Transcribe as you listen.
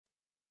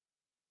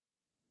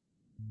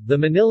The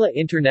Manila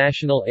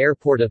International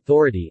Airport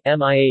Authority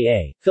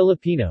 (MIAA),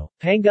 Filipino,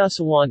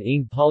 Pangasawan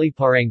ng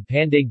Paliparang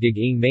Pandaigdig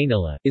ng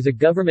Manila, is a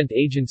government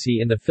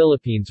agency in the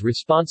Philippines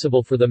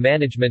responsible for the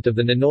management of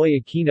the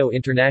Ninoy Aquino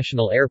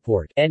International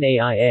Airport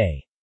 (NAIA).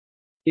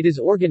 It is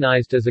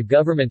organized as a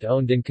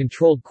government-owned and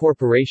controlled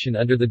corporation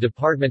under the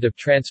Department of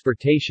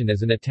Transportation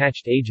as an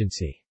attached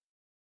agency.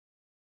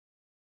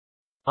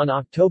 On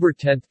October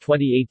 10,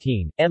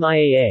 2018,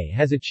 MIAA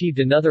has achieved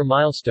another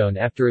milestone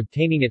after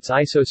obtaining its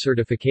ISO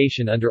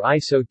certification under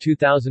ISO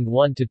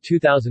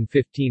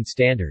 2001-2015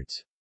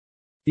 standards.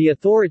 The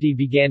authority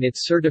began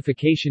its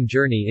certification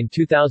journey in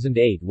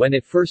 2008 when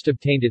it first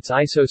obtained its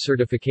ISO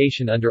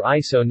certification under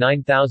ISO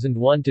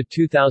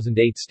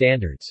 9001-2008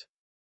 standards.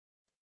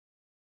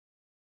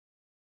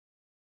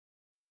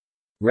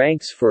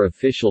 Ranks for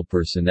official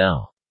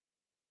personnel.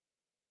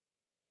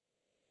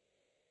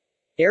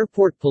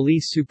 Airport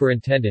Police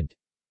Superintendent,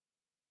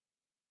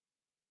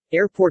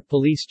 Airport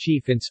Police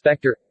Chief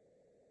Inspector,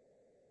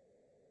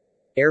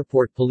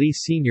 Airport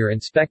Police Senior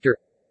Inspector,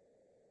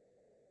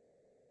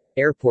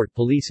 Airport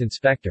Police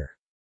Inspector.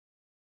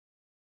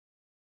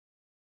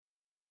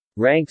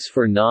 Ranks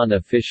for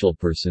non-official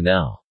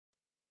personnel.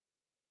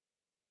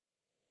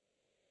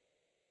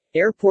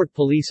 Airport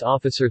Police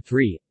Officer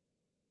 3,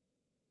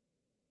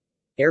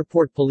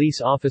 Airport Police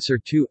Officer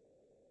 2,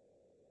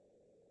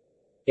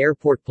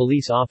 Airport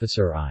Police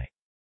Officer I.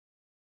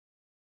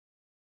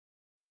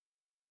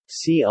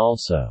 See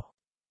also: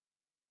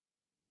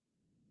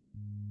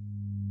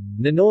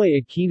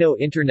 Ninoy Aquino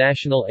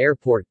International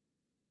Airport,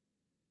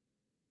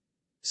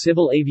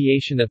 Civil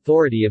Aviation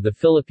Authority of the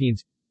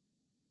Philippines,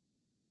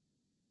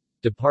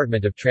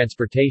 Department of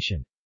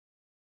Transportation.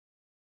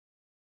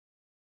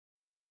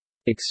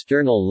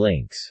 External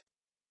links.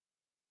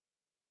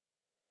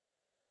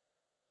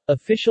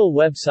 Official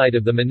website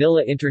of the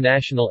Manila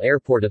International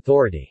Airport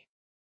Authority.